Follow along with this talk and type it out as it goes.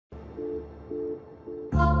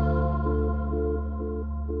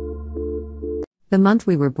The month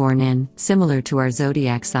we were born in, similar to our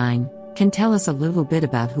zodiac sign, can tell us a little bit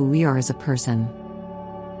about who we are as a person.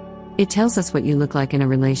 It tells us what you look like in a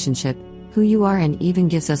relationship, who you are, and even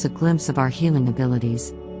gives us a glimpse of our healing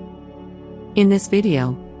abilities. In this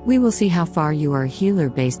video, we will see how far you are a healer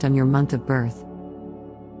based on your month of birth.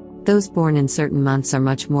 Those born in certain months are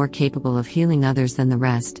much more capable of healing others than the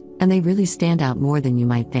rest, and they really stand out more than you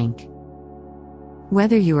might think.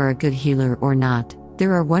 Whether you are a good healer or not,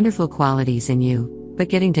 there are wonderful qualities in you, but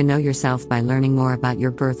getting to know yourself by learning more about your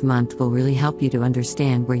birth month will really help you to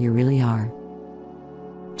understand where you really are.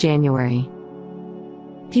 January.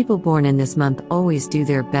 People born in this month always do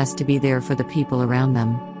their best to be there for the people around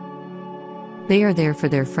them. They are there for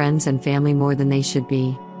their friends and family more than they should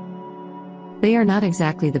be. They are not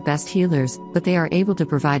exactly the best healers, but they are able to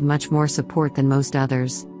provide much more support than most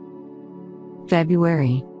others.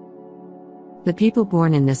 February. The people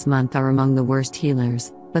born in this month are among the worst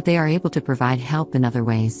healers, but they are able to provide help in other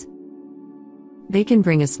ways. They can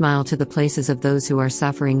bring a smile to the places of those who are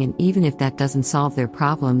suffering, and even if that doesn't solve their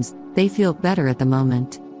problems, they feel better at the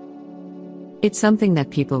moment. It's something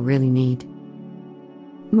that people really need.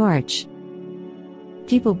 March.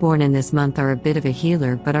 People born in this month are a bit of a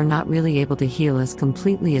healer but are not really able to heal as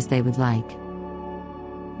completely as they would like.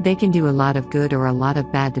 They can do a lot of good or a lot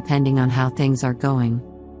of bad depending on how things are going.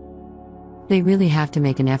 They really have to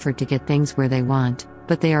make an effort to get things where they want,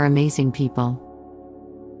 but they are amazing people.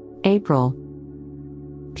 April.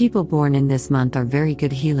 People born in this month are very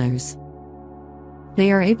good healers.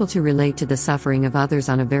 They are able to relate to the suffering of others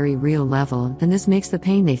on a very real level, and this makes the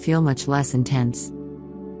pain they feel much less intense.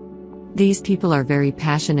 These people are very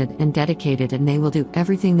passionate and dedicated, and they will do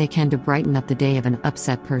everything they can to brighten up the day of an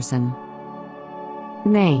upset person.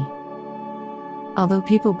 May. Although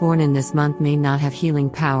people born in this month may not have healing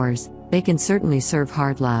powers, they can certainly serve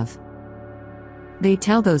hard love. They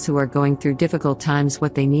tell those who are going through difficult times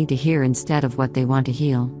what they need to hear instead of what they want to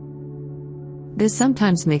heal. This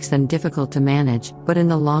sometimes makes them difficult to manage, but in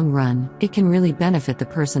the long run, it can really benefit the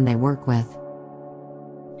person they work with.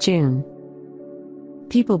 June.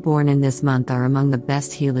 People born in this month are among the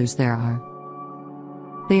best healers there are.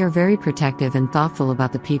 They are very protective and thoughtful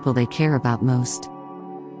about the people they care about most.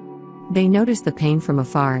 They notice the pain from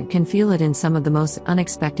afar and can feel it in some of the most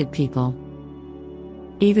unexpected people.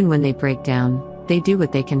 Even when they break down, they do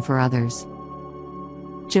what they can for others.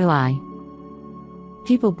 July.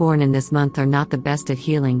 People born in this month are not the best at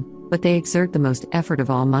healing, but they exert the most effort of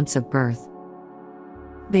all months of birth.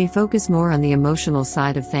 They focus more on the emotional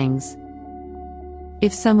side of things.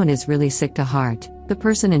 If someone is really sick to heart, the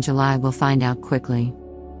person in July will find out quickly.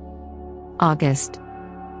 August.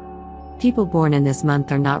 People born in this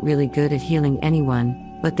month are not really good at healing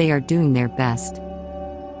anyone, but they are doing their best.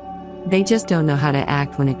 They just don't know how to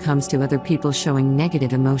act when it comes to other people showing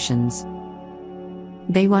negative emotions.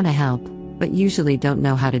 They want to help, but usually don't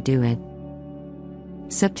know how to do it.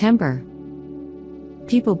 September.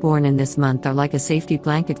 People born in this month are like a safety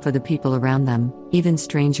blanket for the people around them, even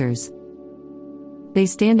strangers. They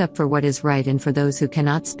stand up for what is right and for those who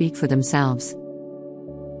cannot speak for themselves.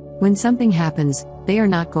 When something happens, they are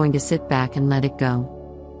not going to sit back and let it go.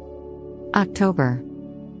 October.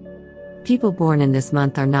 People born in this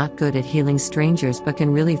month are not good at healing strangers but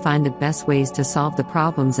can really find the best ways to solve the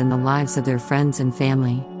problems in the lives of their friends and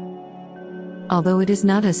family. Although it is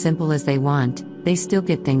not as simple as they want, they still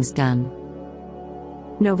get things done.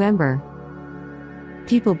 November.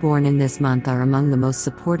 People born in this month are among the most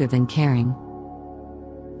supportive and caring.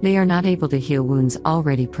 They are not able to heal wounds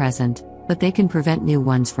already present, but they can prevent new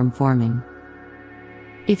ones from forming.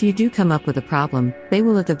 If you do come up with a problem, they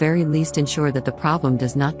will at the very least ensure that the problem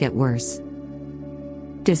does not get worse.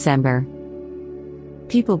 December.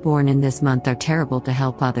 People born in this month are terrible to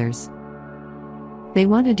help others. They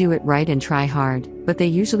want to do it right and try hard, but they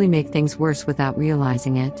usually make things worse without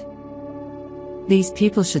realizing it. These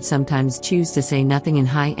people should sometimes choose to say nothing in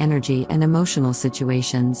high energy and emotional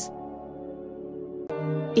situations.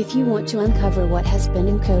 If you want to uncover what has been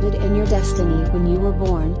encoded in your destiny when you were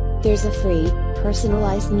born, there's a free,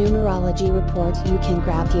 personalized numerology report you can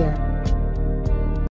grab here.